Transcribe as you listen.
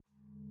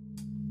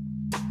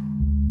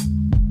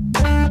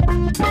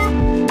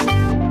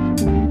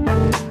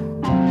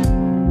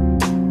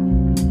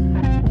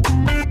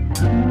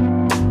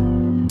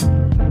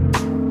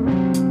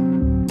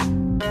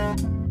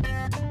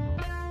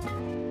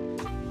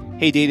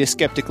Hey Data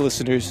Skeptic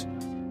listeners,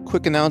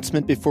 quick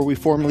announcement before we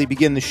formally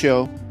begin the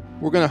show.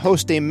 We're going to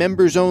host a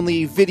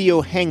members-only video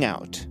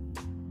hangout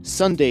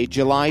Sunday,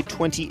 July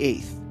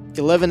 28th,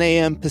 11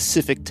 a.m.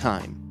 Pacific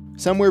time.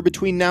 Somewhere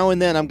between now and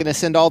then, I'm going to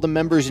send all the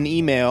members an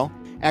email.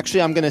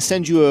 Actually, I'm going to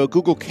send you a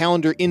Google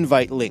Calendar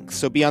invite link,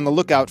 so be on the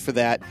lookout for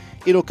that.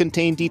 It'll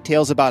contain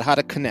details about how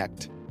to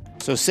connect.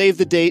 So save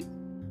the date.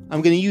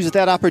 I'm going to use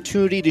that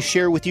opportunity to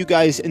share with you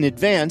guys in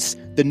advance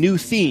the new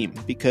theme,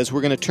 because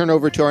we're going to turn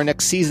over to our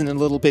next season in a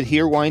little bit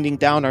here, winding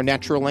down our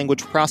natural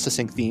language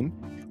processing theme,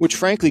 which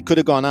frankly could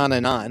have gone on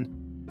and on.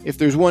 If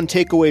there's one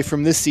takeaway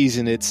from this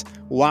season, it's,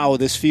 wow,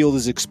 this field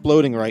is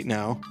exploding right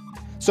now.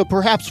 So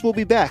perhaps we'll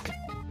be back.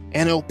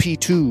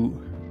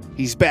 NLP2.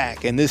 He's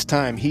back, and this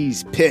time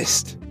he's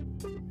pissed.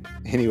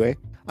 Anyway,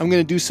 I'm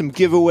going to do some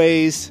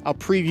giveaways. I'll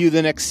preview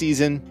the next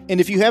season. And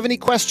if you have any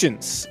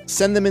questions,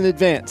 send them in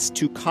advance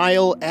to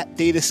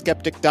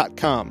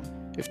kyle@dataskeptic.com.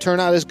 If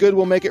turnout is good,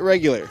 we'll make it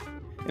regular.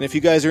 And if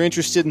you guys are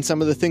interested in some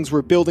of the things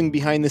we're building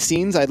behind the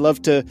scenes, I'd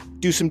love to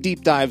do some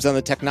deep dives on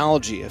the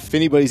technology if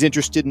anybody's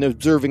interested in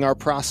observing our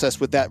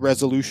process with that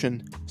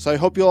resolution. So I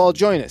hope you'll all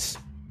join us.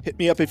 Hit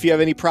me up if you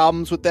have any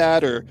problems with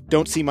that or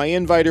don't see my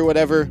invite or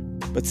whatever.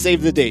 But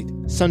save the date.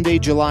 Sunday,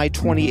 July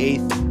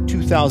 28th,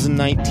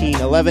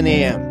 2019, 11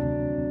 a.m.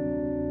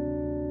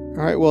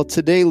 All right, well,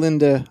 today,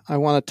 Linda, I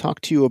want to talk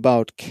to you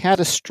about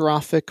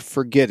catastrophic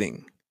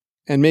forgetting.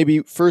 And maybe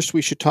first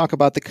we should talk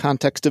about the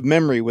context of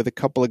memory with a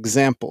couple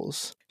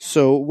examples.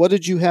 So what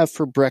did you have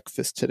for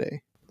breakfast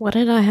today? What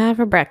did I have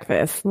for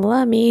breakfast?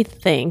 Let me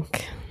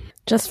think.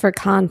 Just for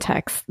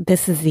context,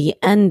 this is the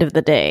end of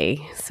the day.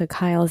 So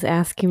Kyle is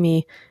asking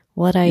me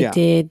what I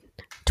did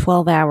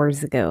 12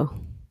 hours ago.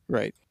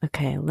 Right.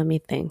 Okay, let me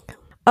think.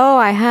 Oh,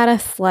 I had a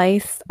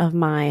slice of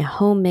my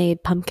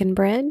homemade pumpkin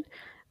bread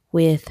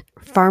with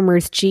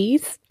farmer's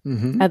cheese.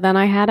 Mm-hmm. And then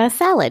I had a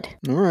salad.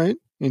 All right.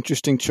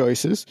 Interesting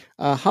choices.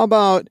 How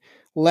about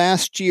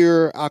last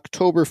year,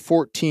 October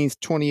 14th,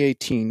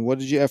 2018? What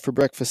did you have for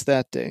breakfast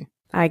that day?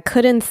 I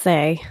couldn't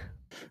say.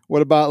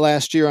 What about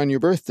last year on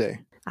your birthday?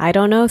 I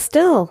don't know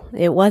still.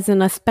 It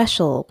wasn't a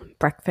special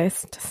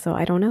breakfast, so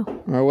I don't know.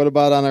 Or what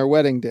about on our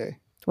wedding day?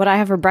 What I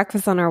have for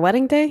breakfast on our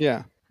wedding day?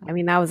 Yeah. I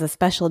mean, that was a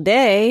special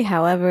day.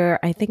 However,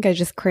 I think I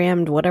just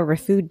crammed whatever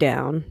food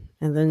down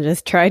and then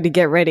just tried to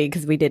get ready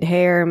because we did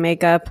hair,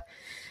 makeup,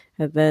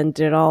 and then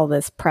did all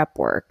this prep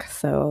work.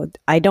 So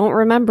I don't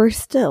remember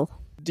still.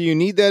 Do you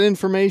need that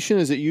information?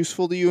 Is it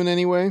useful to you in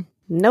any way?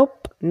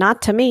 Nope,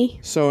 not to me.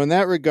 So in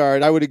that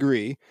regard, I would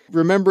agree.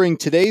 Remembering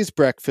today's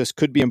breakfast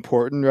could be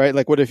important, right?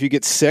 Like what if you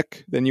get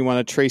sick? Then you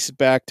want to trace it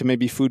back to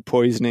maybe food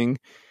poisoning.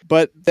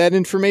 But that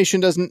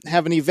information doesn't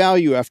have any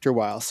value after a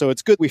while. So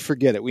it's good we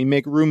forget it. We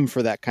make room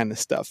for that kind of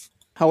stuff.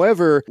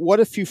 However, what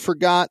if you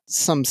forgot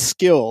some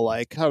skill,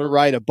 like how to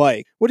ride a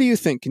bike? What do you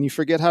think? Can you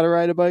forget how to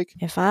ride a bike?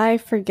 If I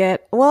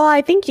forget, well,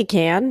 I think you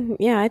can.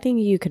 Yeah, I think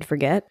you could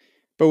forget.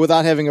 But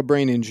without having a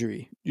brain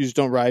injury, you just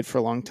don't ride for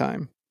a long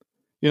time.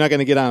 You're not going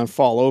to get on and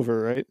fall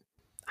over, right?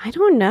 I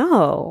don't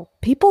know.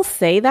 People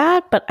say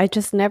that, but I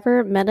just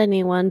never met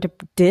anyone to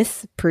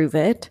disprove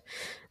it.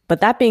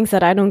 But that being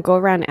said, I don't go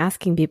around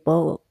asking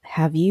people,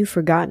 have you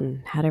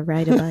forgotten how to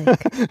ride a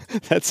bike?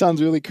 That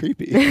sounds really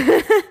creepy.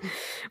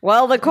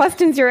 Well, the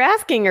questions you're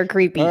asking are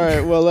creepy. All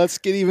right, well, let's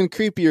get even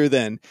creepier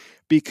then,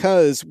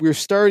 because we're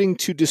starting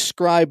to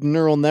describe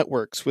neural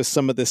networks with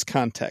some of this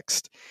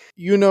context.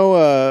 You know,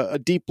 a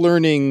deep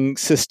learning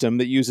system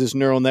that uses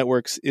neural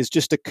networks is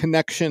just a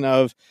connection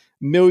of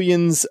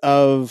millions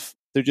of,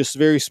 they're just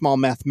very small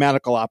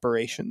mathematical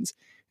operations.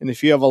 And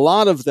if you have a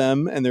lot of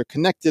them and they're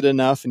connected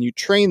enough and you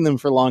train them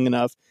for long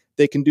enough,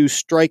 they can do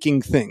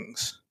striking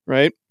things,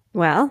 right?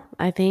 Well,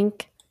 I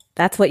think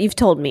that's what you've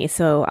told me,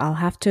 so I'll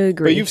have to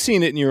agree. But you've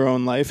seen it in your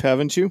own life,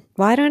 haven't you?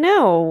 Well, I don't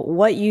know.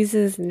 What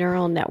uses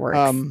neural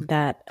networks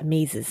that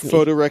amazes me?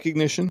 Photo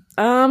recognition?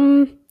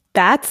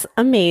 That's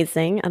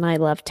amazing, and I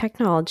love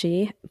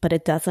technology, but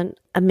it doesn't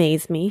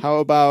amaze me. How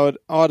about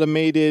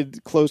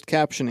automated closed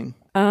captioning?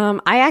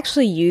 I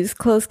actually use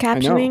closed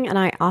captioning, and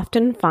I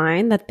often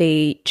find that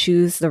they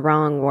choose the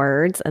wrong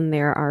words and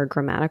there are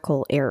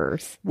grammatical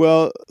errors.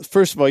 Well,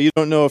 first of all, you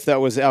don't know if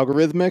that was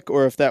algorithmic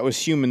or if that was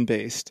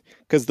human-based,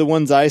 because the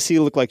ones I see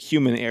look like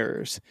human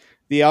errors.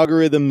 The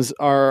algorithms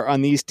are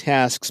on these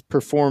tasks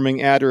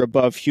performing at or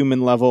above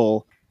human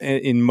level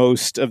in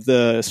most of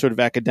the sort of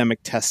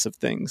academic tests of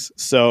things.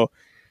 So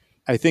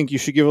I think you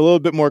should give a little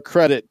bit more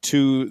credit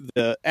to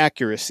the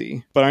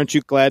accuracy. But aren't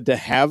you glad to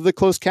have the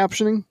closed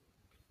captioning?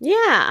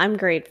 Yeah, I'm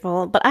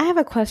grateful. But I have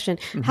a question.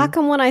 Mm-hmm. How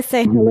come when I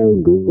say,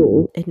 hello,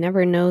 Google, it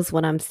never knows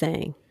what I'm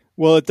saying?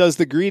 Well, it does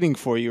the greeting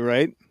for you,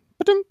 right?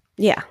 Ba-dum.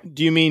 Yeah.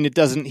 Do you mean it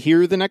doesn't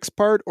hear the next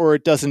part or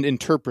it doesn't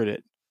interpret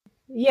it?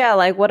 Yeah,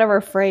 like whatever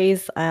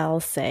phrase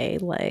I'll say.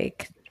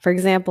 Like, for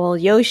example,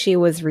 Yoshi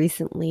was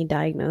recently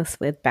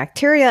diagnosed with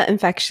bacteria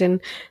infection.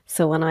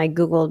 So when I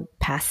Googled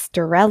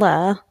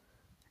Pastorella,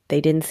 they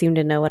didn't seem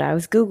to know what I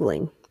was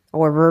Googling,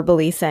 or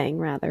verbally saying,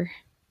 rather.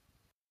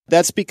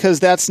 That's because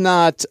that's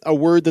not a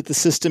word that the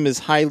system is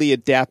highly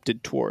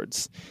adapted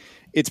towards.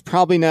 It's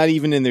probably not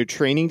even in their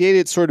training data.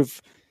 It's sort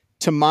of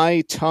To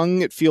my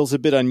tongue, it feels a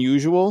bit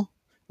unusual.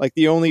 Like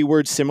the only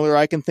word similar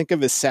I can think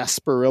of is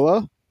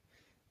sarsaparilla,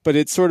 but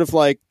it's sort of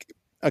like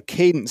a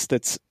cadence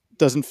that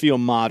doesn't feel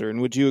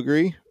modern. Would you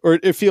agree? Or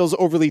it feels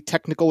overly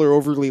technical or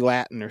overly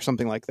Latin or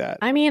something like that.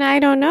 I mean, I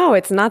don't know.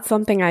 It's not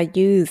something I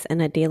use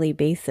on a daily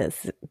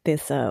basis,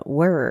 this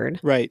word.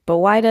 Right. But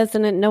why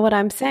doesn't it know what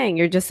I'm saying?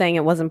 You're just saying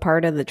it wasn't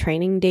part of the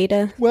training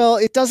data? Well,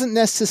 it doesn't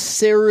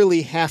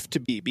necessarily have to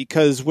be,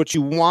 because what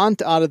you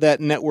want out of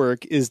that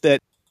network is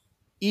that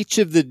each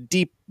of the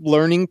deep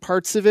learning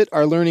parts of it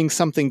are learning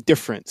something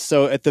different.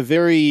 So at the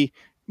very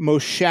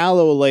most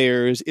shallow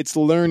layers, it's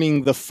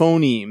learning the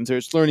phonemes, or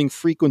it's learning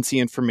frequency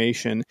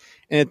information.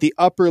 And at the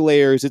upper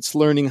layers, it's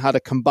learning how to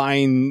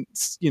combine,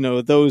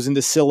 those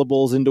into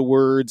syllables, into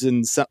words,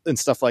 and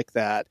stuff like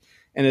that.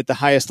 And at the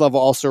highest level,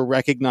 also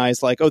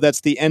recognize like, oh,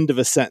 that's the end of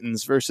a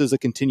sentence versus a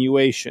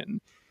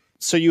continuation.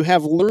 So you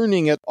have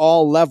learning at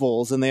all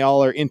levels, and they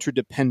all are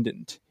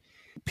interdependent.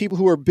 People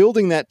who are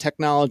building that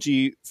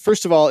technology,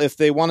 first of all, if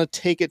they want to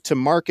take it to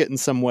market in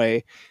some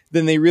way,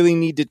 then they really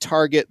need to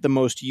target the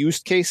most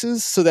used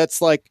cases. So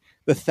that's like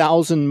the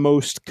 1,000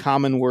 most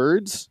common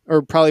words,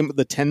 or probably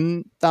the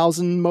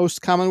 10,000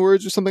 most common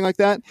words or something like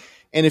that.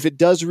 And if it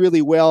does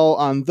really well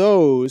on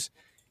those,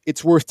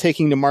 it's worth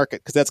taking to market,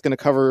 because that's going to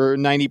cover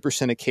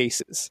 90% of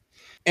cases.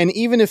 And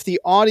even if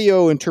the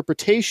audio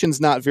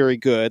interpretation's not very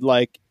good,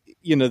 like,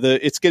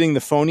 it's getting the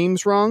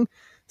phonemes wrong,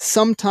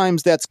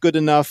 sometimes that's good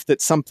enough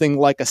that something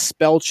like a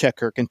spell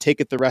checker can take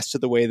it the rest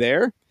of the way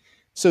there.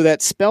 So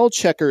that spell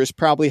checker is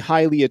probably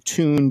highly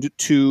attuned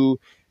to,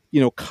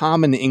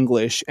 common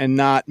English and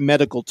not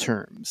medical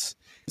terms.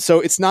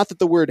 So it's not that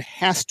the word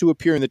has to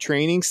appear in the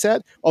training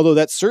set, although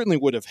that certainly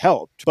would have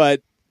helped.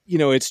 But,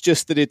 it's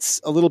just that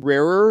it's a little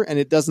rarer, and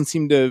it doesn't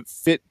seem to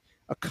fit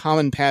a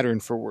common pattern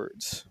for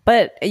words.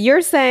 But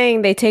you're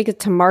saying they take it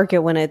to market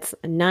when it's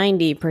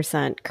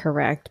 90%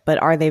 correct,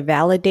 but are they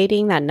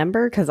validating that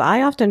number? Because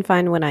I often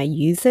find when I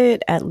use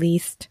it, at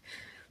least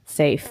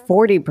say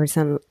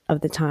 40% of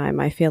the time,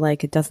 I feel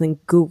like it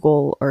doesn't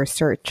Google or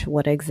search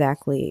what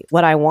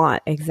I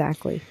want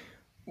exactly.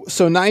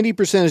 So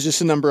 90% is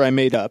just a number I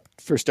made up,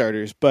 for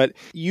starters, but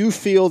you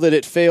feel that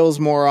it fails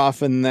more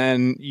often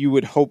than you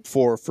would hope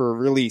for a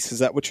release. Is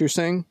that what you're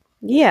saying?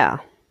 Yeah.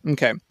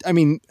 Okay. I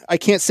mean, I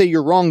can't say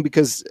you're wrong,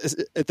 because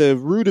at the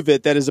root of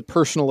it, that is a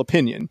personal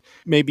opinion.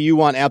 Maybe you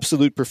want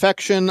absolute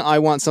perfection. I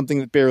want something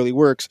that barely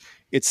works.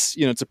 It's,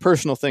 it's a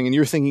personal thing, and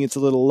you're thinking it's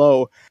a little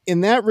low. In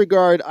that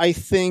regard, I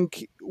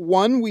think,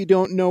 one, we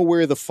don't know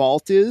where the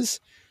fault is.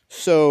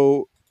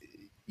 So,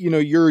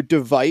 your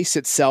device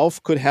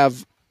itself could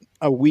have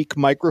a weak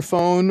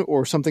microphone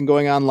or something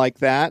going on like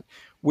that,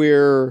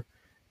 where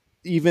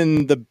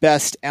even the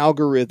best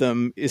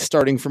algorithm is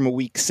starting from a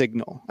weak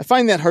signal. I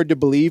find that hard to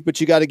believe, but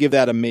you got to give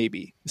that a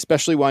maybe,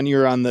 especially when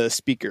you're on the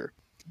speaker.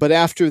 But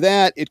after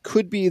that, it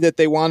could be that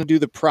they want to do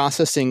the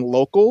processing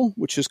local,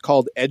 which is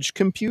called edge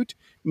compute,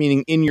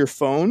 meaning in your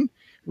phone,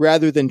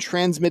 rather than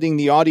transmitting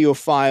the audio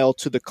file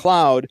to the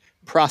cloud,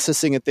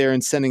 processing it there,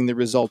 and sending the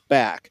result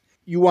back.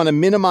 You want to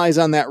minimize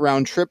on that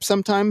round trip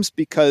sometimes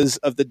because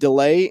of the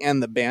delay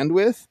and the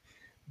bandwidth,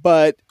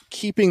 but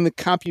keeping the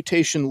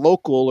computation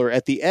local or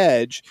at the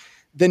edge,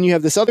 then you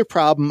have this other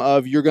problem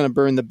of you're going to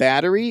burn the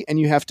battery, and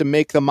you have to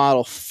make the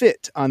model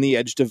fit on the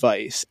edge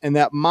device. And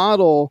that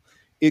model,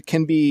 it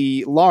can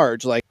be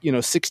large, like,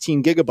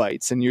 16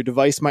 gigabytes, and your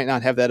device might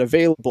not have that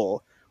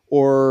available,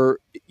 or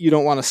you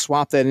don't want to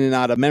swap that in and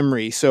out of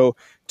memory. So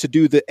to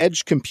do the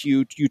edge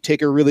compute, you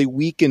take a really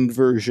weakened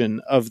version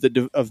of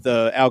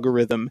the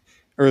algorithm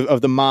or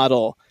of the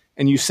model,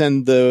 and you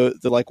send the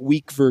like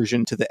weak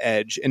version to the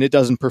edge, and it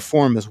doesn't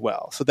perform as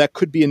well. So that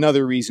could be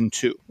another reason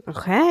too.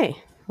 Okay.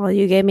 Well,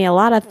 you gave me a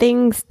lot of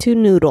things to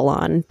noodle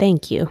on.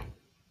 Thank you.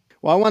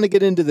 Well, I want to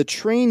get into the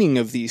training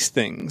of these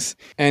things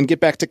and get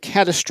back to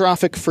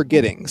catastrophic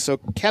forgetting. So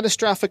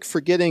catastrophic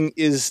forgetting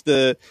is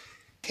the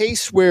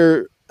case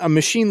where a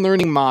machine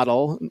learning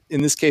model,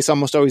 in this case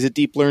almost always a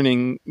deep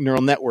learning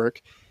neural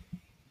network,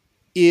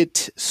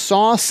 it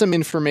saw some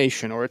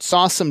information or it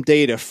saw some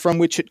data from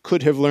which it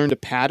could have learned a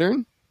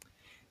pattern.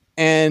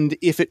 And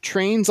if it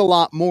trains a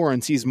lot more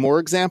and sees more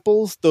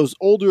examples, those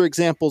older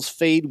examples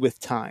fade with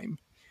time.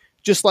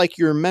 Just like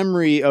your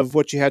memory of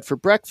what you had for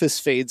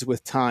breakfast fades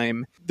with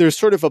time, there's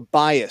sort of a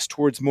bias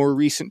towards more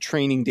recent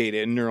training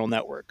data in neural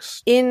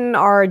networks. In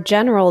our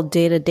general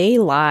day-to-day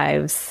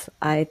lives,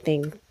 I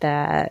think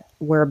that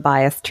we're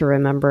biased to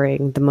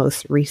remembering the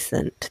most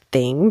recent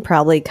thing,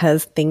 probably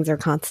because things are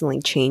constantly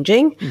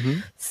changing. Mm-hmm.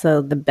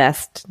 So the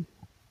best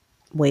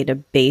way to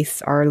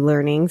base our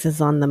learnings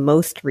is on the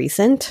most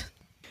recent.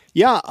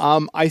 Yeah,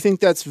 I think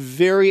that's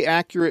very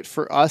accurate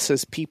for us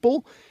as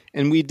people.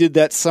 And we did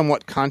that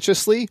somewhat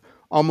consciously,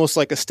 almost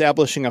like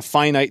establishing a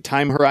finite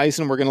time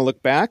horizon. We're going to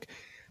look back.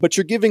 But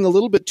you're giving a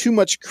little bit too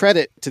much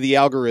credit to the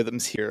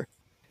algorithms here.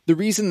 The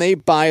reason they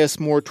bias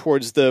more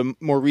towards the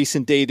more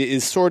recent data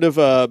is sort of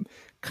a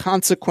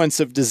consequence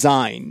of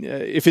design.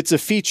 If it's a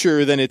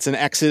feature, then it's an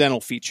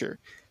accidental feature.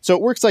 So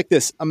it works like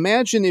this.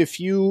 Imagine if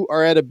you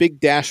are at a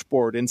big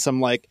dashboard in some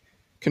like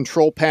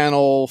control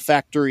panel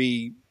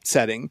factory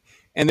setting,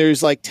 and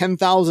there's like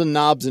 10,000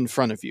 knobs in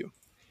front of you.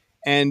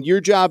 And your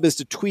job is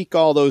to tweak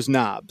all those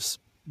knobs.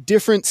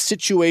 Different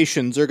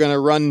situations are going to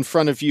run in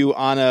front of you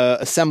on a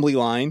assembly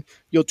line.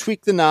 You'll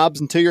tweak the knobs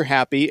until you're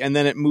happy, and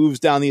then it moves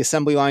down the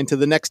assembly line to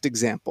the next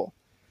example.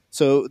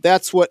 So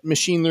that's what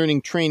machine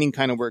learning training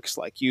kind of works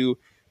like. You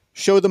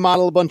show the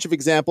model a bunch of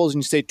examples,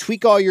 and you say,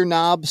 tweak all your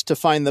knobs to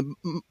find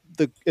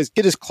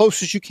get as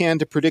close as you can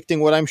to predicting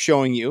what I'm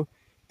showing you.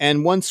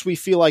 And once we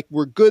feel like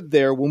we're good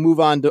there, we'll move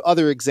on to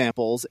other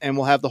examples, and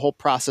we'll have the whole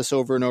process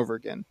over and over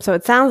again. So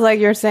it sounds like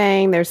you're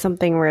saying there's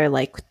something where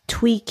like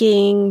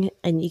tweaking,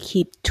 and you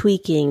keep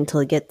tweaking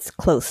till it gets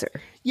closer.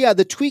 Yeah,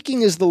 the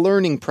tweaking is the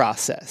learning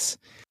process.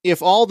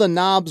 If all the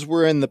knobs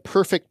were in the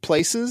perfect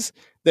places,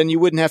 then you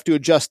wouldn't have to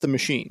adjust the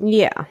machine.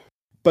 Yeah.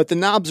 But the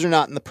knobs are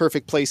not in the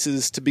perfect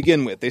places to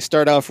begin with. They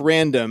start off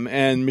random,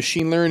 and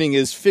machine learning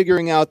is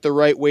figuring out the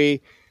right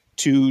way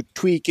to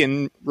tweak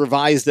and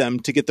revise them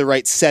to get the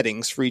right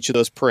settings for each of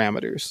those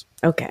parameters.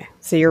 Okay,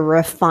 so you're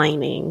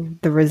refining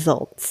the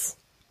results.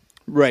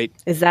 Right.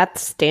 Is that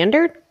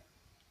standard?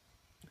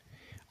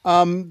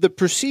 The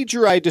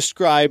procedure I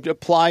described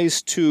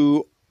applies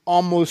to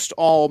almost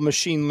all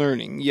machine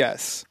learning,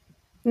 yes.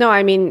 No,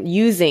 I mean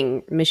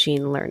using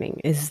machine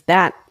learning. Is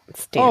that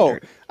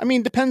standard? Oh, I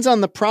mean, depends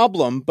on the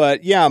problem,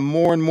 but yeah,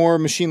 more and more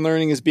machine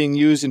learning is being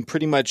used in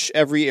pretty much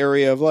every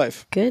area of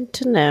life. Good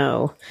to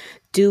know.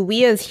 Do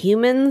we as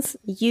humans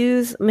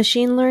use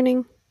machine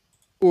learning?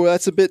 Well,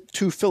 that's a bit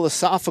too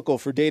philosophical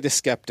for Data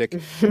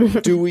Skeptic.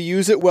 Do we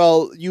use it?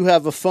 Well, you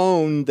have a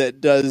phone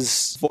that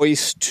does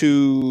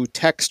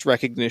voice-to-text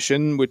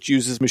recognition, which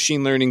uses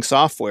machine learning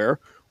software,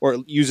 or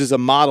uses a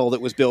model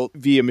that was built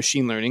via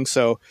machine learning.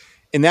 So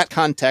in that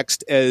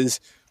context, as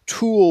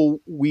tool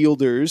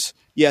wielders,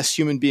 yes,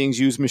 human beings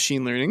use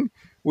machine learning.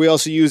 We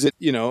also use it,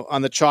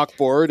 on the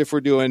chalkboard if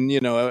we're doing,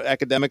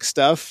 academic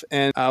stuff.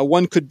 And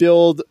one could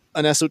build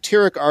an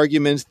esoteric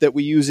argument that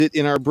we use it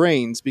in our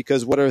brains,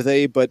 because what are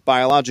they but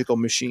biological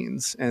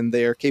machines? And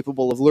they are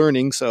capable of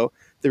learning, so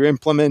they're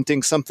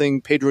implementing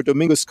something Pedro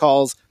Domingos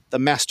calls the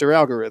master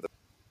algorithm.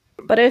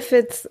 But if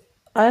it's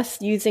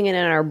us using it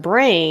in our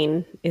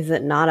brain, is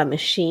it not a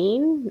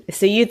machine?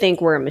 So you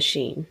think we're a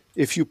machine?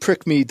 If you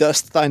prick me,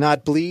 dost thou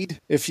not bleed?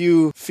 If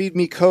you feed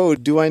me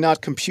code, do I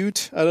not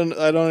compute? I don't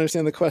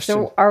understand the question.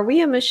 So are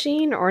we a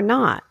machine or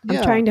not? Yeah.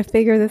 I'm trying to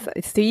figure this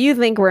out. So you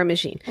think we're a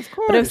machine. Of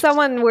course. But if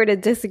someone were to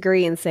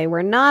disagree and say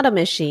we're not a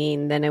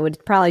machine, then it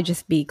would probably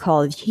just be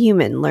called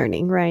human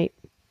learning, right?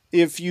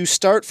 If you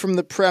start from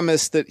the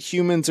premise that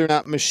humans are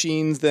not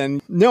machines,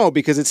 then no,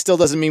 because it still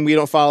doesn't mean we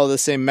don't follow the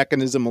same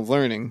mechanism of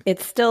learning.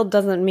 It still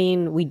doesn't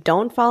mean we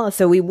don't follow.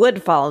 So we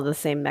would follow the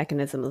same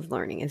mechanism of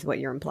learning is what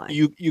you're implying.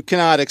 You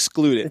cannot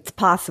exclude it. It's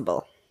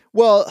possible.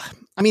 Well,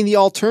 I mean, the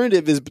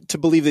alternative is to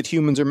believe that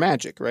humans are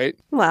magic, right?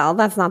 Well,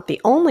 that's not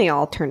the only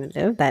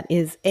alternative. That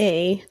is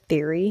a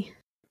theory.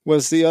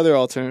 What's the other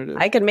alternative?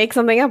 I could make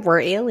something up.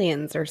 We're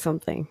aliens or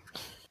something.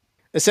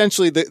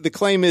 Essentially, the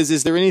claim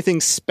is there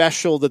anything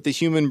special that the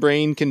human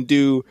brain can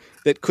do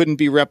that couldn't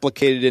be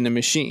replicated in a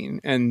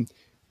machine? And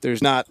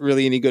there's not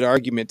really any good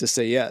argument to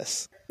say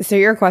yes. So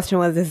your question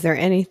was, is there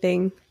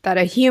anything that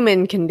a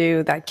human can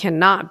do that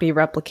cannot be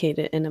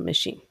replicated in a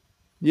machine?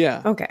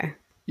 Yeah. Okay.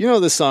 You know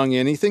the song,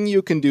 anything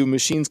you can do,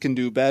 machines can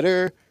do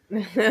better.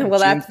 Well,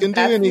 that's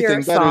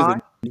your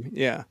song.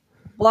 Yeah.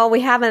 Well, they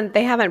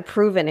haven't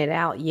proven it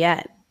out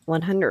yet,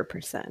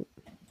 100%.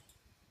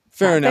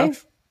 Fair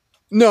enough.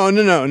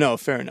 No,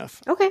 fair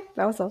enough. Okay,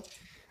 that was all.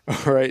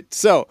 All right.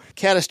 So,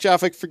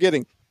 catastrophic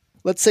forgetting.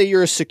 Let's say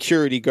you're a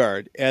security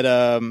guard at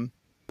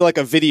like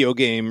a video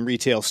game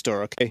retail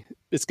store, okay?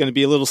 It's going to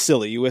be a little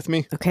silly. You with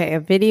me? Okay, a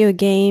video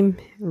game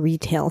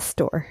retail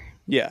store.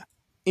 Yeah.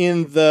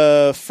 In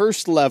the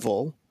first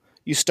level,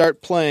 you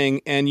start playing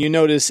and you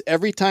notice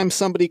every time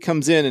somebody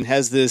comes in and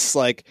has this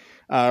like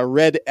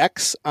red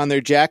X on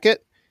their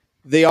jacket,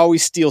 they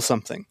always steal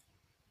something.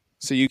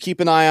 So you keep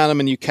an eye on them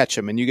and you catch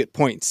them and you get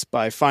points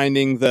by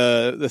finding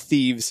the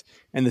thieves.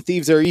 And the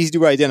thieves are easy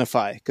to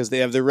identify because they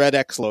have the red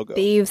X logo.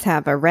 Thieves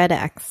have a red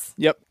X.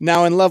 Yep.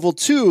 Now in level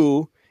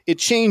 2, it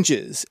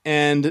changes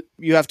and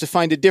you have to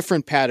find a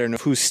different pattern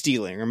of who's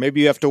stealing, or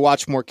maybe you have to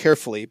watch more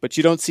carefully, but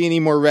you don't see any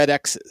more red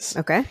X's.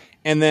 Okay.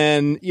 And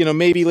then,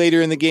 maybe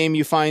later in the game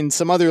you find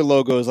some other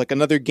logos, like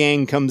another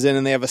gang comes in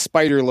and they have a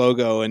spider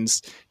logo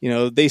and,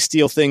 they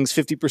steal things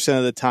 50%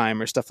 of the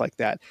time or stuff like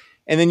that.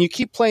 And then you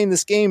keep playing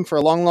this game for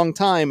a long, long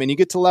time and you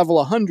get to level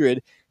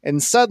 100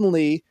 and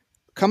suddenly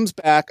comes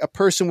back a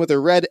person with a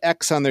red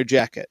X on their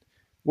jacket.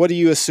 What do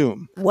you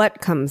assume?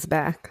 What comes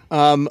back?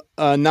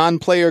 A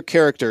non-player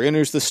character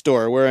enters the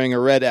store wearing a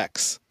red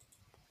X.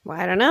 Well,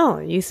 I don't know.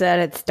 You said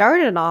it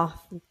started off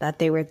that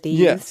they were thieves,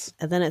 yes,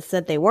 and then it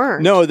said they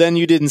weren't. No, then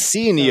you didn't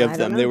see any of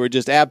them. They were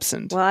just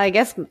absent. Well, I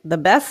guess the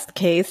best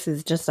case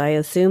is just I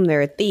assume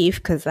they're a thief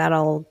because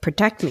that'll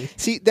protect me.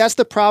 See, that's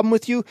the problem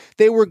with you.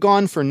 They were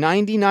gone for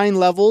 99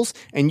 levels,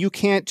 and you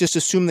can't just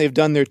assume they've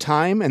done their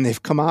time and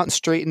they've come out and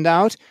straightened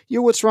out.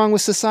 You're what's wrong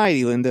with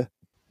society, Linda.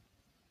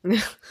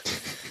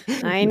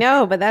 I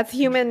know, but that's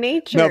human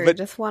nature. No, but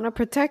just want to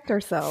protect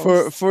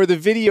ourselves. For the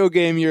video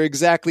game, you're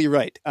exactly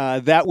right.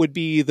 That would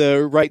be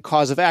the right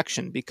cause of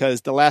action,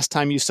 because the last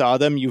time you saw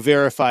them, you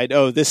verified,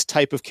 oh, this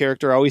type of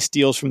character always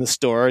steals from the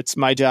store. It's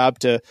my job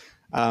to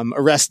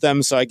arrest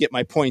them, so I get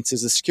my points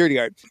as a security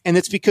guard. And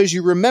it's because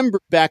you remember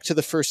back to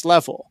the first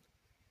level.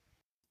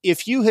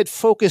 If you had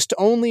focused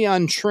only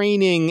on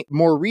training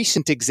more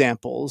recent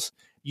examples,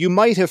 you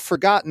might have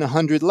forgotten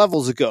 100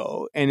 levels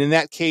ago. And in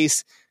that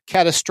case,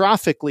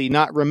 catastrophically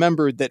not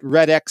remembered that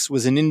red X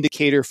was an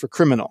indicator for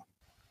criminal.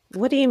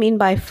 What do you mean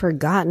by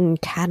forgotten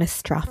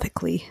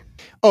catastrophically?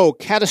 Oh,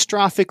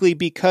 catastrophically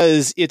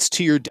because it's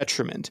to your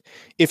detriment.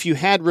 If you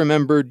had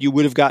remembered, you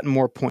would have gotten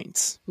more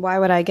points. Why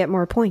would I get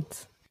more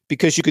points?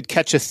 Because you could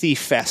catch a thief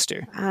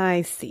faster.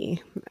 I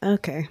see.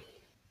 Okay.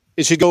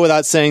 It should go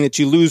without saying that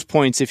you lose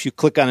points if you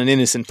click on an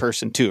innocent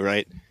person too,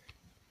 right?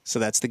 So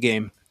that's the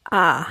game.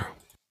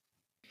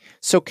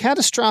 So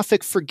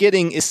catastrophic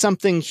forgetting is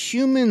something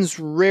humans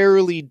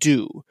rarely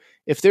do.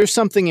 If there's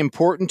something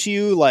important to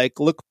you, like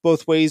look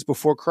both ways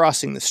before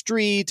crossing the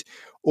street,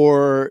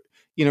 or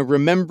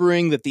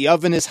remembering that the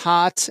oven is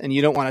hot and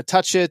you don't want to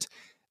touch it,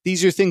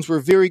 these are things we're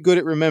very good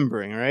at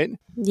remembering, right?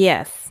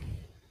 Yes.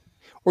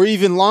 Or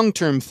even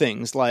long-term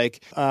things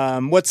like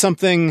what's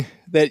something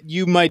that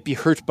you might be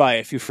hurt by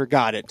if you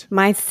forgot it?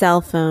 My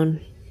cell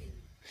phone.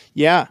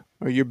 Yeah,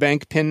 or your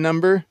bank PIN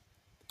number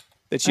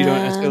that you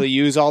don't necessarily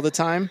use all the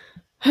time.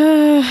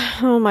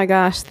 Oh my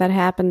gosh, that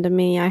happened to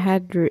me. I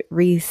had to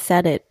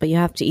reset it, but you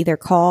have to either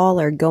call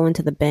or go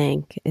into the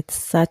bank. It's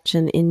such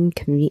an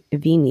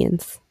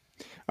inconvenience.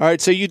 All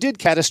right, so you did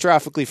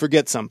catastrophically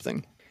forget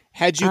something.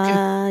 Had you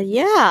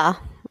yeah,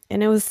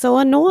 and it was so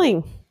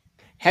annoying.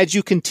 Had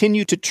you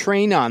continued to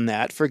train on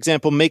that, for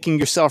example, making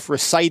yourself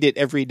recite it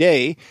every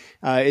day,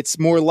 it's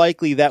more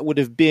likely that would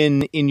have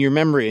been in your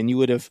memory and you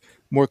would have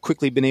more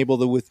quickly been able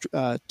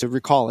to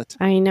recall it.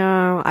 I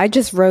know. I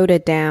just wrote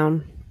it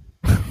down.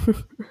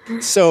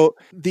 So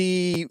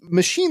the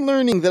machine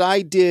learning that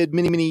I did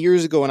many, many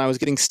years ago when I was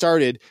getting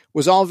started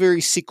was all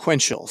very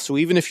sequential. So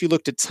even if you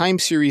looked at time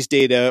series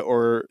data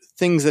or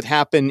things that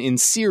happen in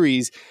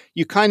series,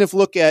 you kind of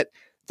look at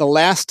the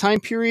last time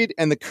period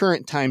and the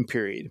current time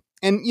period.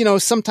 And,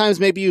 sometimes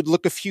maybe you'd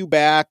look a few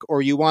back,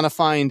 or you want to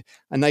find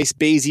a nice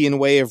Bayesian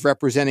way of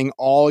representing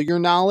all your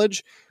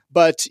knowledge,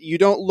 but you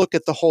don't look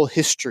at the whole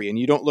history and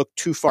you don't look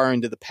too far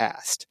into the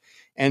past.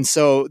 And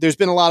so there's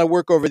been a lot of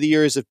work over the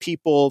years of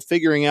people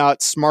figuring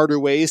out smarter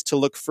ways to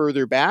look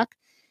further back.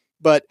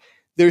 But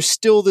there's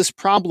still this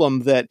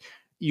problem that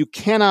you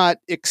cannot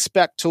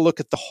expect to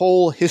look at the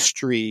whole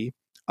history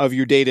of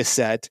your data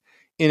set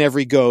in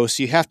every go.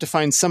 So you have to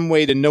find some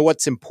way to know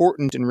what's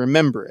important and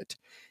remember it.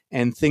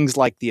 And things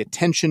like the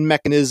attention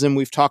mechanism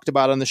we've talked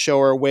about on the show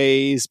are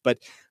ways, but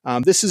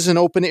this is an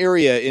open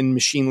area in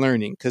machine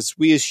learning because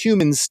we as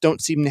humans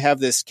don't seem to have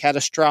this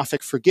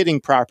catastrophic forgetting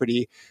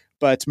property,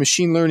 but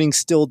machine learning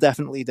still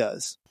definitely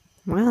does.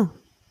 Wow.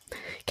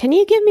 Can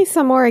you give me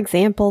some more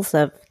examples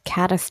of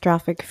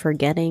catastrophic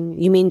forgetting?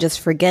 You mean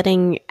just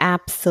forgetting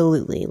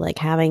absolutely, like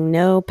having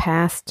no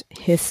past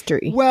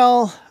history?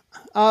 Well,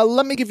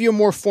 let me give you a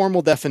more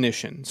formal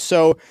definition.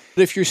 So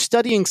if you're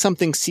studying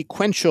something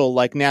sequential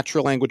like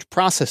natural language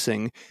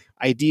processing,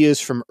 ideas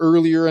from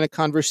earlier in a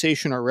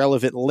conversation are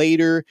relevant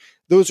later.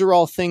 Those are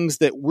all things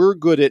that we're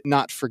good at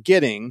not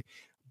forgetting.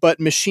 But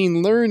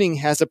machine learning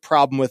has a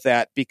problem with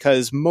that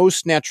because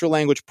most natural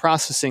language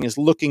processing is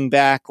looking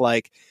back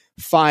like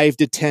 5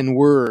 to 10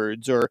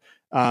 words or,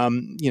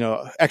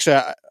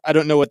 actually, I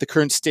don't know what the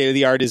current state of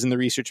the art is in the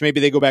research. Maybe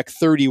they go back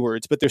 30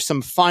 words, but there's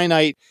some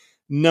finite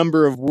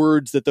number of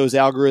words that those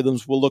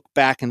algorithms will look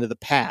back into the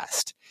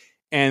past.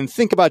 And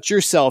think about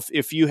yourself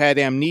if you had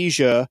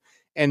amnesia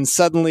and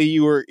suddenly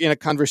you were in a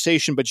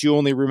conversation, but you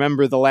only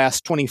remember the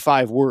last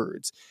 25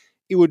 words.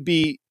 It would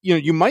be,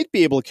 you might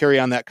be able to carry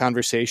on that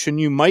conversation.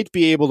 You might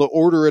be able to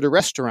order at a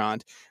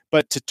restaurant,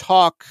 but to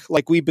talk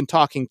like we've been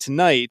talking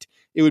tonight,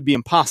 it would be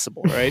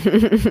impossible, right?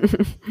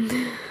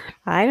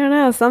 I don't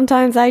know.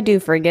 Sometimes I do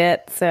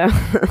forget, so...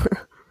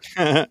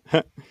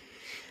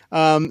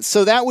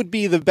 So that would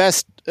be the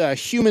best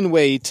human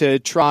way to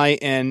try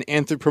and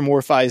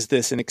anthropomorphize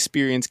this and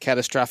experience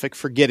catastrophic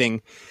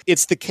forgetting.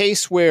 It's the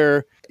case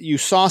where you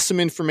saw some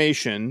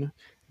information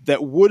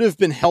that would have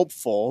been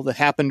helpful that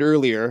happened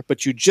earlier,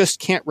 but you just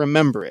can't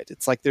remember it.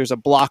 It's like there's a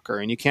blocker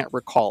and you can't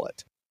recall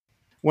it.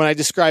 When I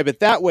describe it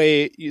that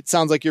way, it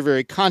sounds like you're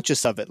very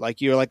conscious of it. Like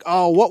you're like,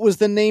 oh, what was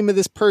the name of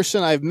this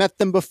person? I've met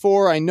them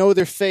before. I know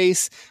their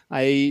face.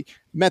 I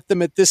met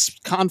them at this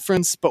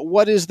conference, but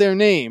what is their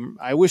name?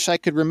 I wish I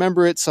could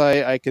remember it so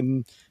I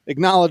can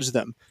acknowledge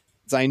them.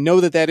 Because I know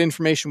that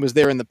information was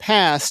there in the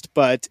past,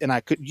 and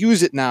I could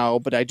use it now,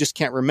 but I just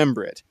can't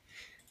remember it.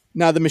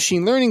 Now, the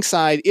machine learning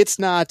side, it's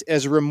not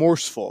as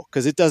remorseful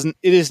because it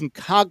isn't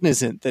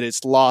cognizant that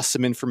it's lost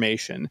some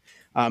information.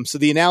 So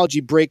the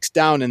analogy breaks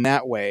down in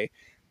that way.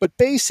 But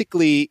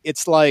basically,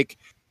 it's like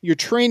you're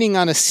training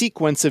on a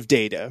sequence of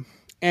data.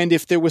 And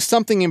if there was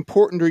something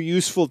important or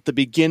useful at the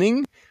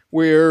beginning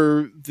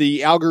where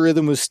the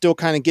algorithm was still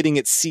kind of getting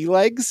its sea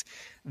legs,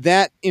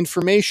 that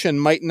information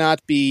might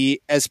not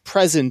be as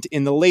present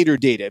in the later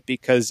data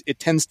because it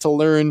tends to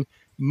learn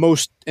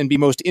most and be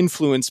most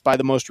influenced by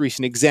the most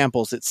recent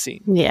examples it's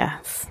seen.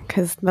 Yes,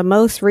 because the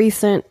most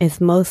recent is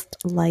most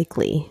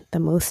likely the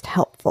most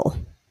helpful.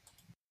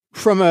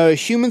 From a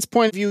human's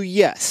point of view,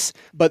 yes.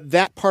 But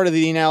that part of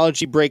the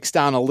analogy breaks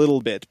down a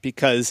little bit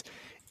because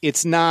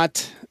it's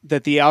not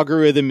that the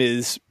algorithm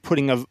is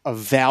putting a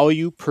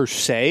value per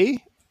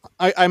se.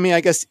 I mean,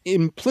 I guess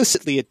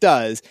implicitly it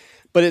does,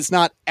 but it's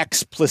not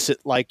explicit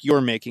like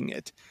you're making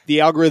it.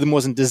 The algorithm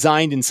wasn't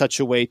designed in such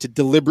a way to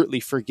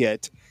deliberately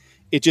forget.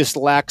 It just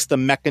lacks the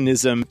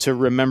mechanism to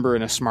remember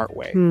in a smart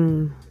way.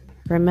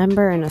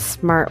 Remember in a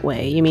smart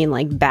way. You mean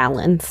like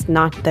balance,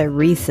 not the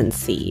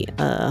recency.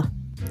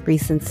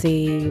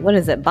 What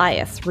is it?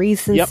 Bias.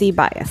 Recency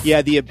bias.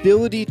 Yeah, the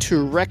ability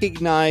to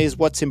recognize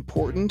what's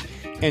important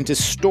and to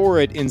store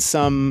it in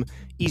some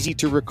easy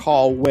to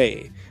recall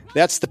way.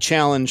 That's the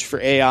challenge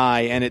for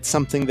AI, and it's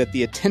something that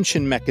the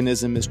attention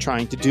mechanism is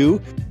trying to do.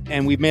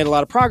 And we've made a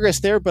lot of progress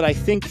there, but I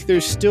think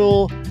there's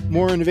still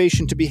more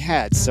innovation to be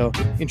had. So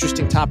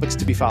interesting topics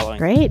to be following.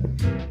 Great.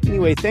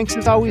 Anyway, thanks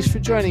as always for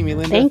joining me,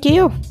 Linda. Thank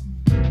you.